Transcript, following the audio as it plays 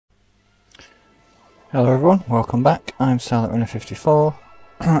Hello everyone, welcome back. I'm SilentRunner54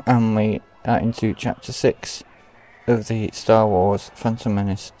 and we are into Chapter 6 of the Star Wars Phantom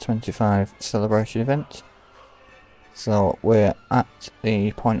Menace 25 celebration event. So we're at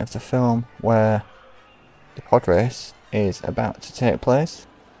the point of the film where the pod race is about to take place.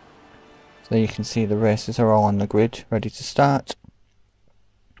 So you can see the races are all on the grid ready to start.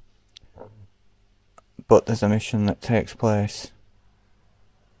 But there's a mission that takes place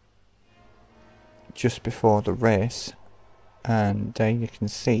just before the race, and there you can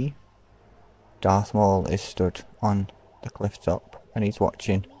see Darth Maul is stood on the cliff top and he's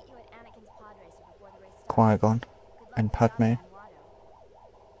watching Qui-Gon and Padmé.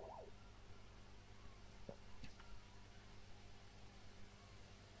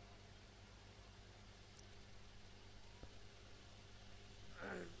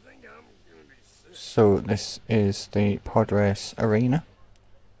 So this is the pod race arena,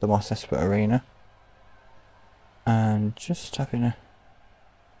 the Espa arena, and just having a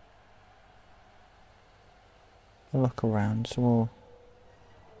look around. So we'll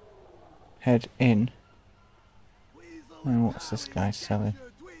head in. And what's this guy selling?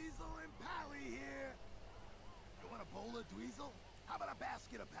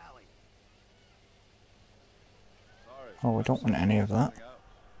 Oh, we don't want any of that.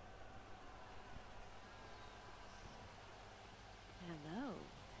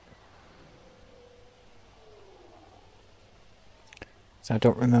 So I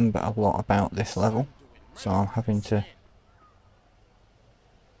don't remember a lot about this level, so I'm having to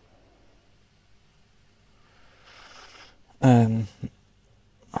have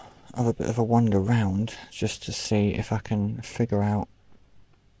a bit of a wander round just to see if I can figure out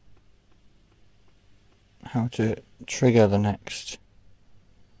how to trigger the next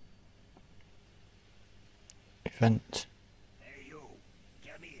event. Hey you,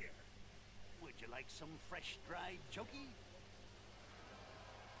 come here. Would you like some fresh dried chokey?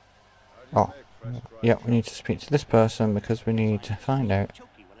 Oh, yeah, we need to speak to this person because we need to find out.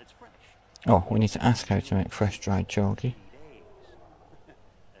 Oh, we need to ask how to make fresh dried chokey.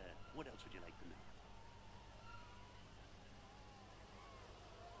 What else would you like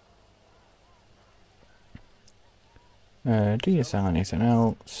to know? Do you sell anything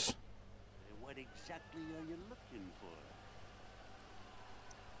else? What exactly are you looking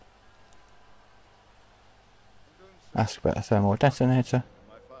for? Ask about a thermal detonator.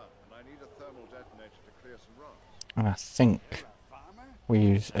 And I think we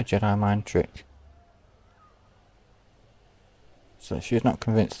use a Jedi mind trick. So she's not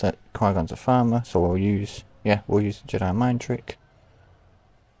convinced that Qui-Gon's a farmer, so we'll use the Jedi mind trick.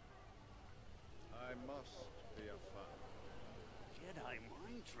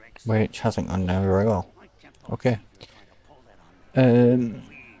 Which hasn't gone down very well. Okay.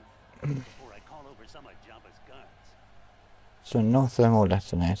 So no thermal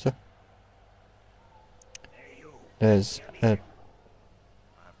detonator. There's a...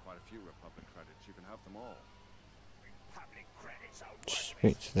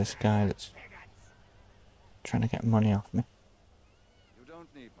 Speak to this guy that's trying to get money off me.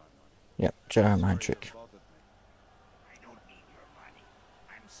 Yep, Jedi mind trick.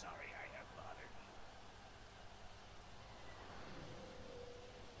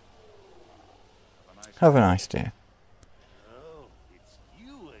 Have a nice day. Oh, it's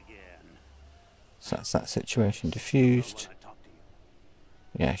you again. So that's that situation diffused.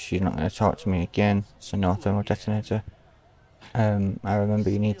 Yeah, she's not going to talk to me again, so no thermal detonator. I remember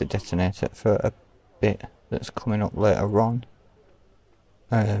you need the detonator for a bit that's coming up later on.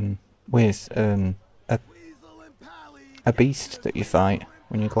 With a beast that you fight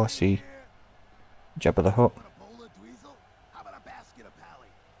when you go see Jabba the Hutt.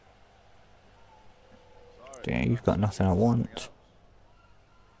 Yeah, you've got nothing I want.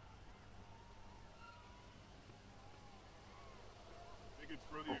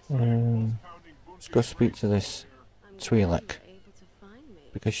 Let's go speak to this Twi'lek,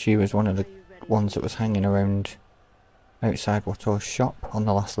 because she was one of the ones that was hanging around outside Watto's shop on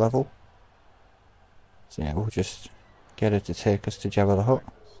the last level. So yeah, we'll just get her to take us to Jabba the Hutt.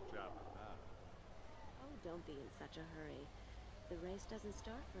 Oh, don't be in such a hurry. The race doesn't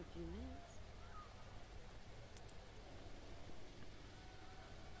start for a few minutes.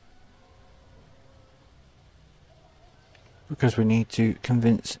 Because we need to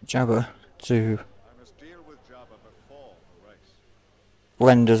convince Jabba to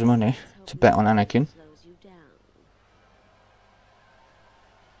lend us money to bet on Anakin.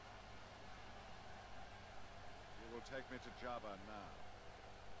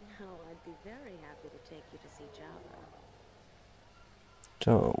 No, I'd be very happy to take you to see Jabba.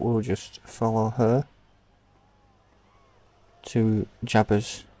 So we'll just follow her. to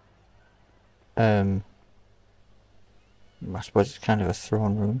Jabba's, I suppose it's kind of a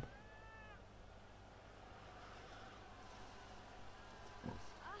throne room.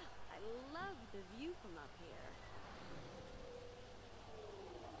 I love the view from up here.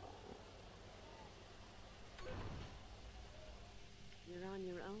 You're on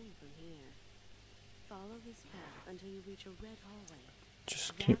your own from here. Follow this path until you reach a red hallway.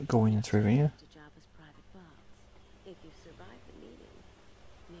 Just keep going through here. To Jabba's private box. If you survive the meeting,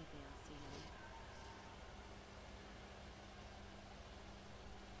 maybe I'll see you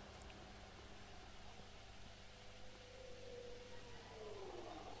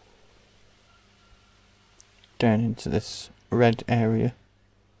there. Down into this red area.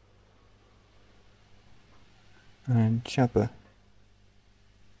 And Jabba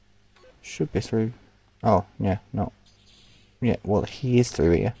should be through. Oh, yeah, no. Yeah, well, he is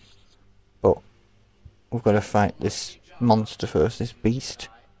through here. But we've got to fight this monster first, this beast.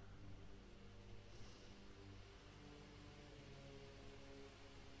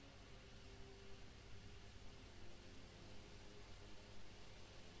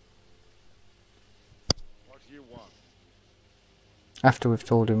 What do you want? After we've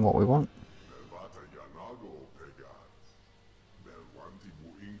told him what we want.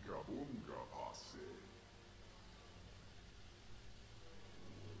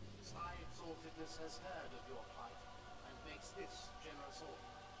 High exaltedness has heard of your plight and makes this generous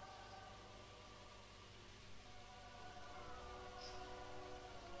offer.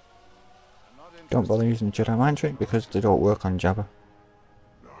 I'm not interested. Don't bother using Jedi Mind Trick because they don't work on Jabba.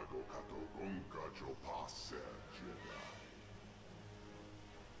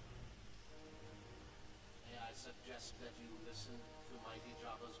 May I suggest that you listen to mighty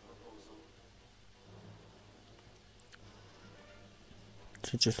Jabba's proposal?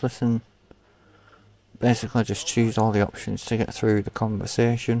 To just listen. Basically just choose all the options to get through the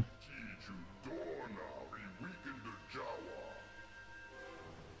conversation. And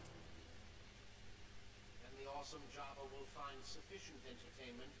the awesome Jabba will find sufficient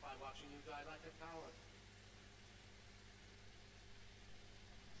entertainment by watching you die like a coward.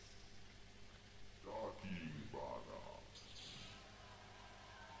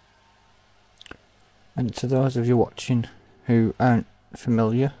 And to those of you watching who aren't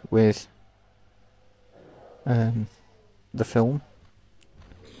familiar with the film,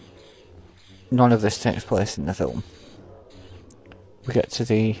 none of this takes place in the film. We get to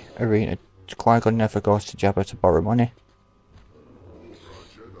the arena. Qui-Gon never goes to Jabba to borrow money.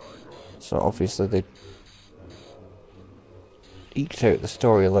 So obviously they eked out the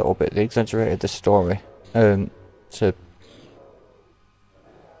story a little bit. They exaggerated the story to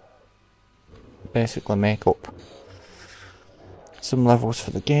basically make up some levels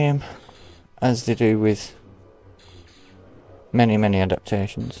for the game, as they do with many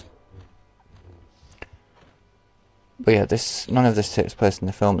adaptations. But yeah, none of this takes place in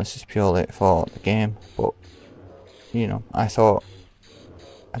the film. This is purely for the game. But you know, I thought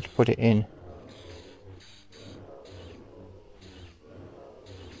I'd put it in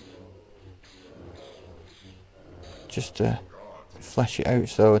just to flesh it out.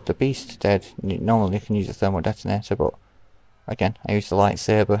 So the beast's dead. Normally you can use a thermal detonator, but again, I use the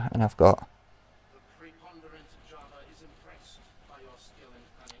lightsaber, and I've got The preponderant Jabba is impressed by your skill and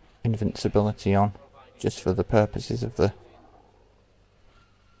cunning. invincibility on, just for the purposes of the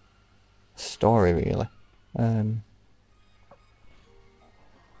story, really.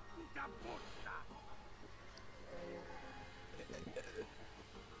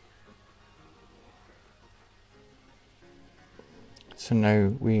 So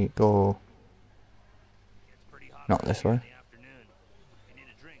now we go It's pretty hot not out this here in way. the afternoon. If you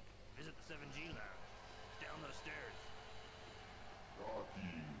need a drink, visit the 7G lounge. Down those stairs.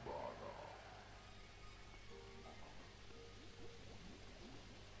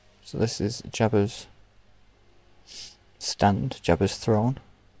 So this is Jabba's stand, Jabba's throne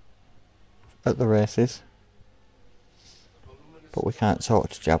at the races. But we can't talk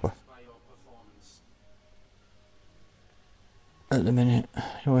to Jabba By your performance. at the minute.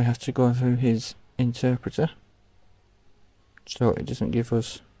 We have to go through his interpreter, so it doesn't give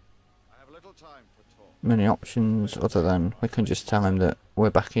us I have little time for talk. many options other than we can just tell him that we're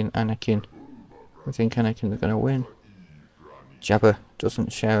backing Anakin. We think Anakin's going to win. Jabba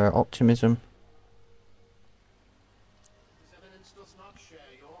doesn't share our optimism. His Eminence does not share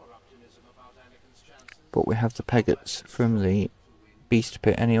your optimism about Anakin's chances. But we have the Peggotts from the Beast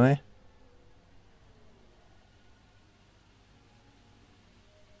Pit anyway.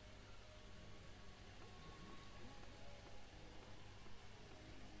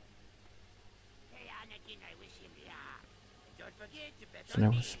 Hey, Anakin, I wish him luck. So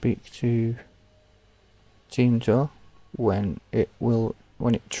now we'll speak to Team Jar when it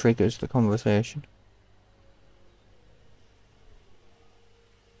triggers the conversation.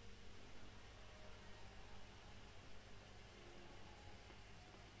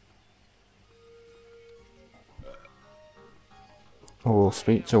 Or we'll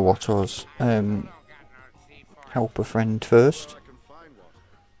speak to Watto's helper friend first. I can find one.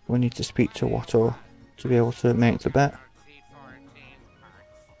 We need to speak to Watto to be able to make the bet. You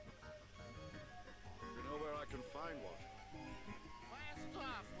know where I can find one? Blast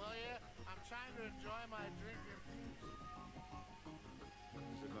off, will you? I'm trying to enjoy my drink in peace.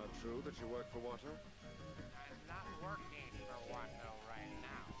 Is it not true that you work for Watto? I'm not working for Watto right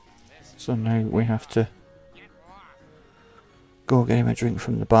now. This So now we have to get lost. go get him a drink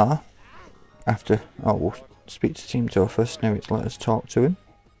from the bar. After, we'll speak to Team Jar first. Now it's let us talk to him.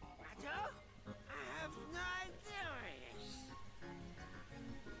 Watto? I have no idea where he is.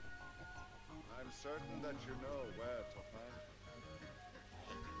 I'm certain that you know where to find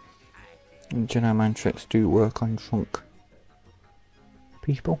him. And Jedi mind tricks do work on drunk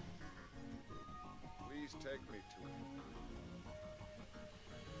people. Please take me to him.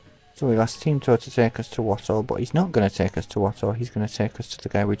 So we asked Team Jar to take us to Watto, but he's not going to take us to Watto. He's going to take us to the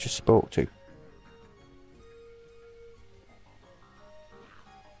guy we just spoke to.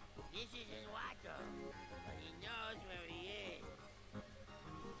 This isn't Watto, but he knows where he is.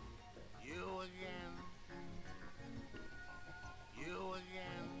 You again. You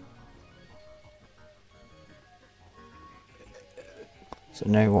again. So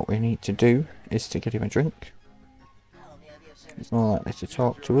now what we need to do is to get him a drink. It's more likely to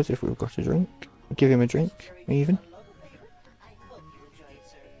talk to us if we've got a drink. Give him a drink, even.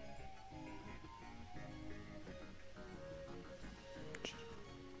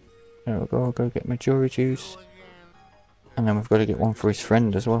 There we go, go get Majora juice. And then we've got to get one for his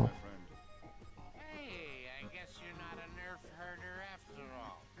friend as well. Hey, I guess you're not a nerf herder after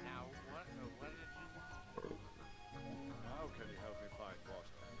all. Now, what did you want? How can you help me find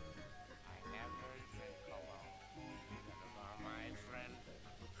Watto? I never drink alone. What about my friend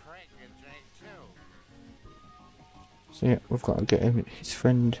Craig and drink too? So yeah, we've got to get him, his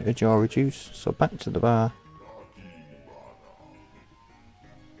friend a jar of juice. So back to the bar.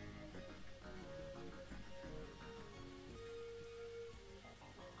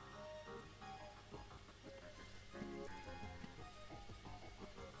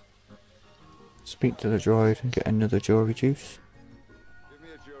 Speak to the droid and get another jar of juice. Give me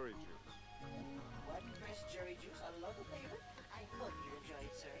a jury juice. One fresh cherry juice, a local favorite. I hope you enjoy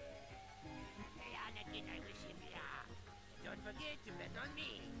it, sir. Hey, Anakin, I wish him luck. Don't forget to bet on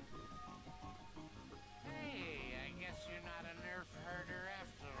me. Hey, I guess you're not a nerf herder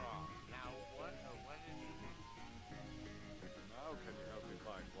after all. Now, what did you want? How can you help me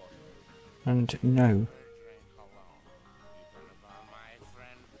find Watto? And no. Drink alone. Even about my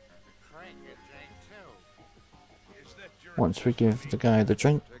friend Craig and drink too. Is that jury Once we give the guy the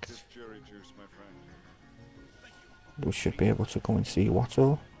drink, Take this jury juice, my friend. we should be able to go and see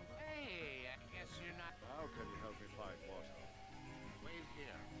Watto. Hey, I guess you're not. How can you help me find Watto? Wait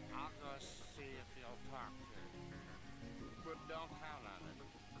here. I'll go see if he'll talk to you. But don't count on it.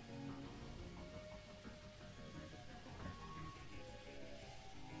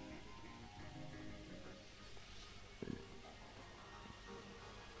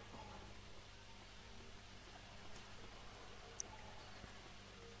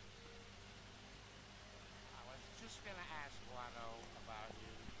 I was just gonna ask Watto about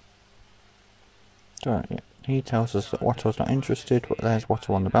you. Right, yeah. He tells us that Watto's not interested, but there's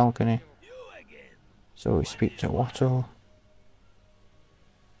Watto on the balcony. You again. So we speak to Watto.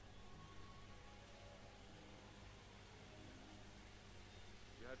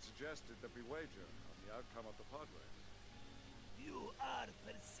 You had suggested that we wager on the outcome of the pod race. You are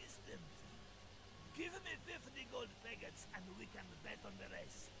persistent. Give me 50 gold faggots and we can bet on the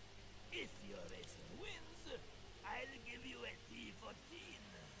rest. If your racer wins, I'll give you a T14.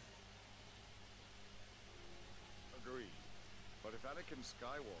 Agreed. But if Anakin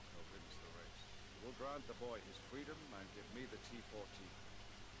Skywalker wins the race, you will grant the boy his freedom and give me the T14.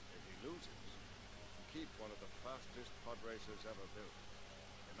 If he loses, keep one of the fastest pod racers ever built.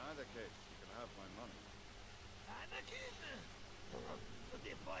 In either case, you can have my money. Anakin!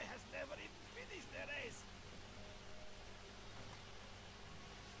 The boy has never even finished the race.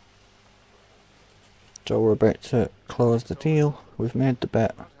 So we're about to close the deal. We've made the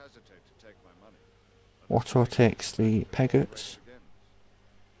bet. Do not hesitate to take my money. Watto takes the Pegasus. Begins.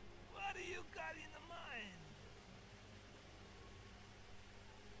 What do you got in mind?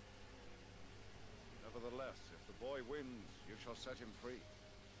 Nevertheless, Yes, if the boy wins, you shall set him free.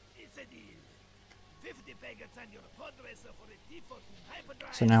 It's a deal. 50 packets and your pod racer for a default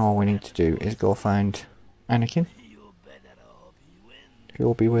hyperdrive. So now all we need to do is go find Anakin, You better hope he wins. who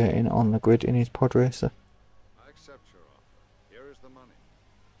will be waiting on the grid in his pod racer. I accept your offer. Here is the money.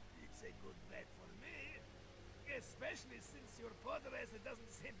 It's a good bet for me. Especially since your pod racer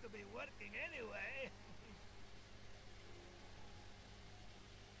doesn't seem to be working anyway.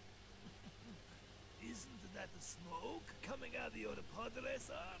 Isn't that the smoke coming out of your pod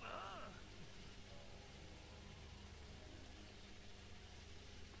racer, huh?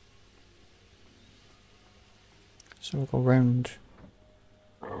 So we'll go round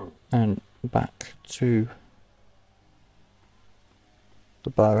and back to the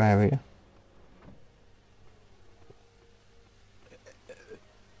bar area.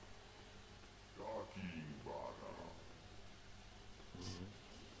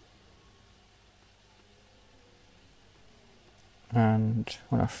 And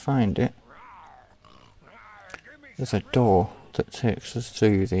when I find it, there's a door that takes us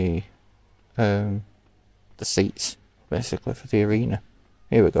to the seats, basically, for the arena.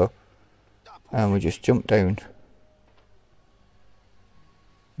 Here we go. And we just jump down,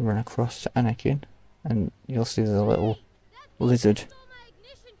 run across to Anakin, and you'll see there's a little lizard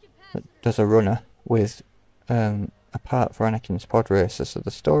that does a runner with a part for Anakin's pod racer. So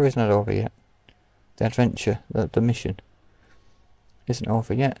the story's not over yet. The adventure, the mission, isn't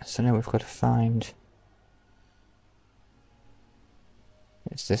over yet. So now we've got to find.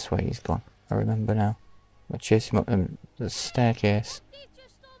 It's this way he's gone. I remember now. We'll chase him up the staircase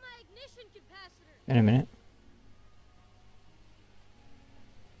in a minute.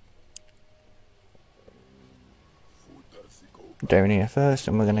 Down here first,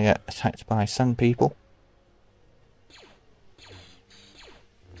 and we're going to get attacked by sand people.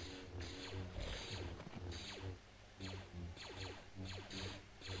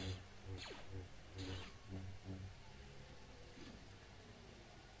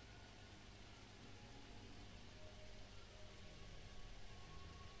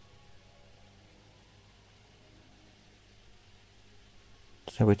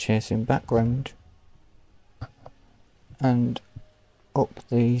 So we're chasing background and up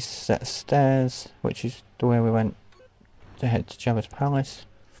these set of stairs, which is the way we went to head to Jabba's palace,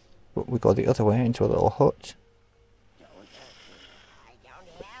 but we go the other way into a little hut.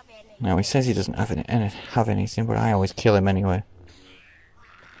 Now he says he doesn't have anything, but I always kill him anyway.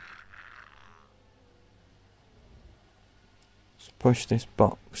 So push this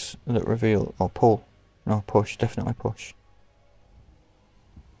box that reveal, or pull, no push, definitely push.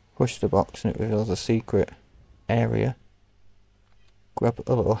 Push the box and it reveals a secret area. Grab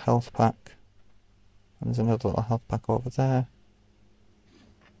a little health pack. And there's another little health pack over there.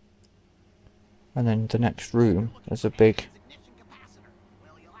 And then the next room, there's a big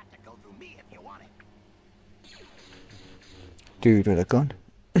dude with a gun.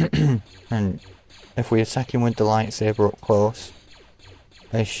 And if we attack him with the lightsaber up close,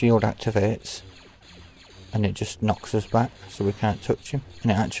 his shield activates. And it just knocks us back, so we can't touch him.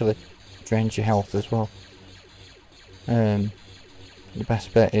 And it actually drains your health as well. The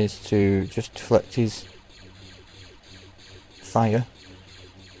best bet is to just deflect his fire.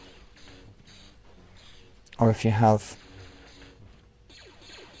 Or if you have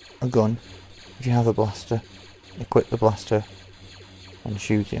a gun, if you have a blaster, equip the blaster and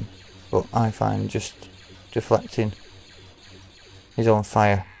shoot him. But I find just deflecting his own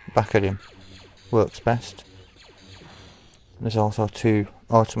fire back at him works best. There's also 2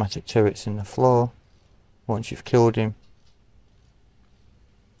 automatic turrets in the floor. Once you've killed him,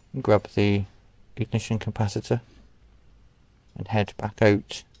 grab the ignition capacitor and head back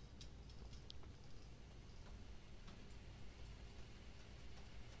out.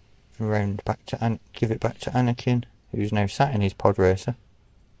 Round back to give it back to Anakin, who's now sat in his pod racer.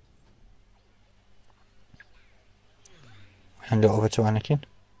 Hand it over to Anakin.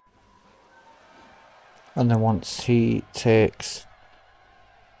 And then once he takes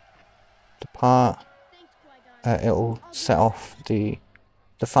the part, it'll set off the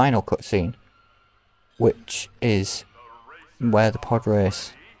final cutscene, which is where the pod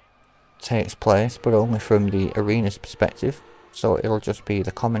race takes place, but only from the arena's perspective. So it'll just be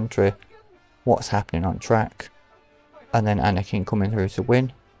the commentary, what's happening on track, and then Anakin coming through to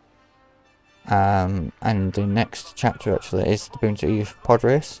win. And the next chapter actually is the Boonta Eve pod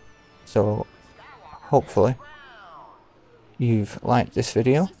race. So hopefully you've liked this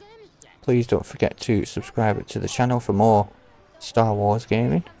video. Please don't forget to subscribe to the channel for more Star Wars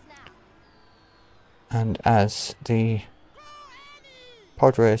gaming. And as the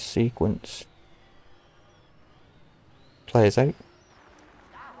pod race sequence players out.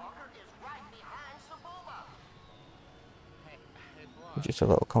 Just a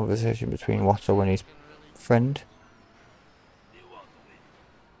little conversation between Watto and his friend. You won't win.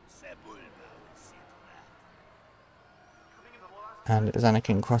 Sebulba will see to that. And as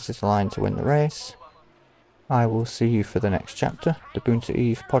Anakin crosses the line to win the race, I will see you for the next chapter, the Boonta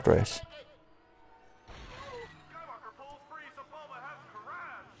Eve pod race. Skywalker pulls free, so Boba has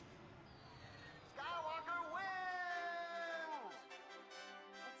crashed! Skywalker wins!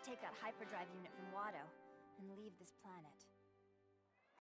 Let's take that hyperdrive unit from Watto and leave this planet.